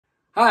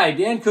Hi,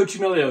 Dan Coach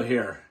Emilio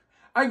here.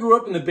 I grew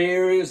up in the Bay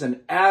Area as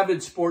an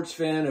avid sports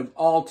fan of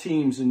all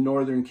teams in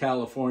Northern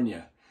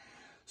California.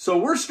 So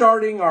we're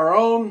starting our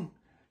own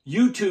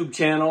YouTube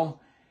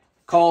channel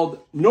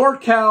called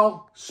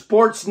NorCal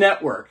Sports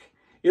Network.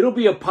 It'll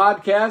be a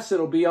podcast.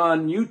 It'll be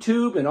on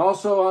YouTube and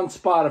also on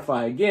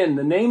Spotify. Again,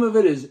 the name of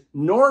it is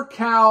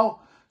NorCal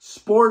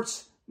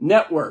Sports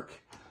Network.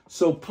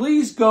 So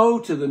please go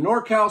to the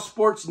NorCal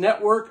Sports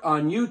Network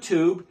on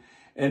YouTube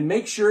and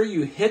make sure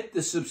you hit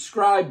the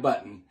subscribe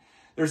button.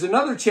 There's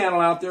another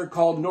channel out there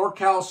called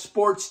NorCal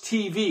Sports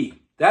TV.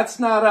 That's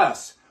not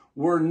us.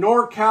 We're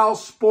NorCal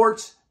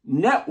Sports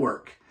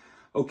Network.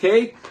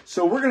 Okay?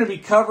 So we're going to be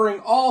covering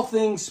all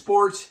things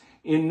sports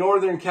in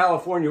Northern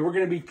California. We're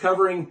going to be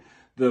covering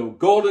the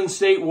Golden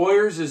State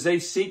Warriors as they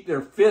seek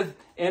their 5th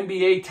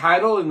NBA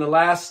title in the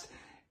last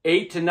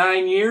 8 to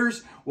 9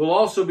 years. We'll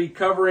also be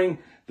covering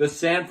the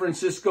San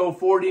Francisco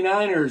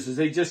 49ers as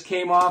they just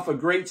came off a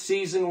great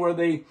season where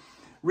they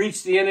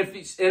reached the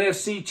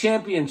NFC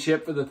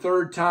Championship for the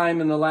 3rd time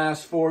in the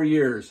last 4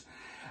 years.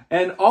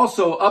 And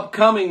also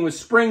upcoming with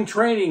spring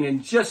training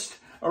and just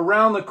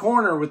around the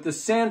corner with the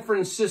San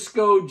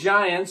Francisco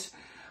Giants.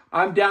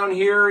 I'm down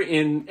here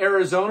in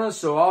Arizona,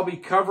 so I'll be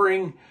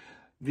covering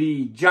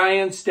the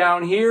Giants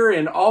down here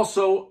and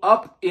also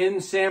up in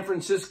San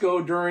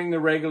Francisco during the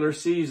regular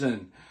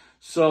season.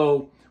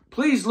 So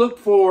please look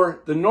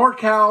for the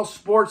NorCal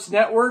Sports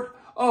Network.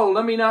 Oh,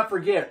 let me not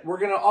forget, we're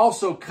going to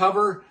also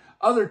cover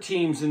other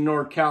teams in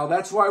NorCal.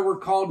 That's why we're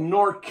called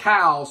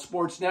NorCal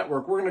Sports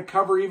Network. We're going to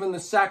cover even the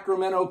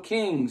Sacramento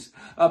Kings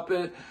up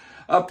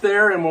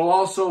there, and we'll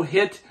also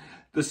hit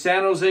the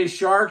San Jose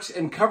Sharks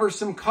and cover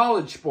some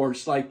college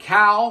sports like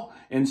Cal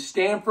and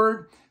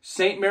Stanford,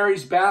 St.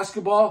 Mary's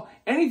basketball.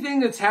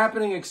 Anything that's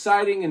happening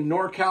exciting in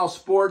NorCal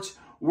sports,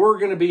 we're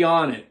going to be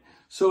on it.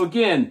 So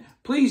again,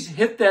 please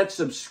hit that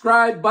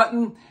subscribe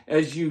button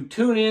as you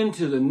tune in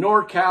to the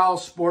NorCal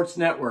Sports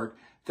Network.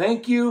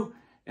 Thank you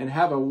and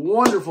have a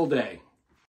wonderful day.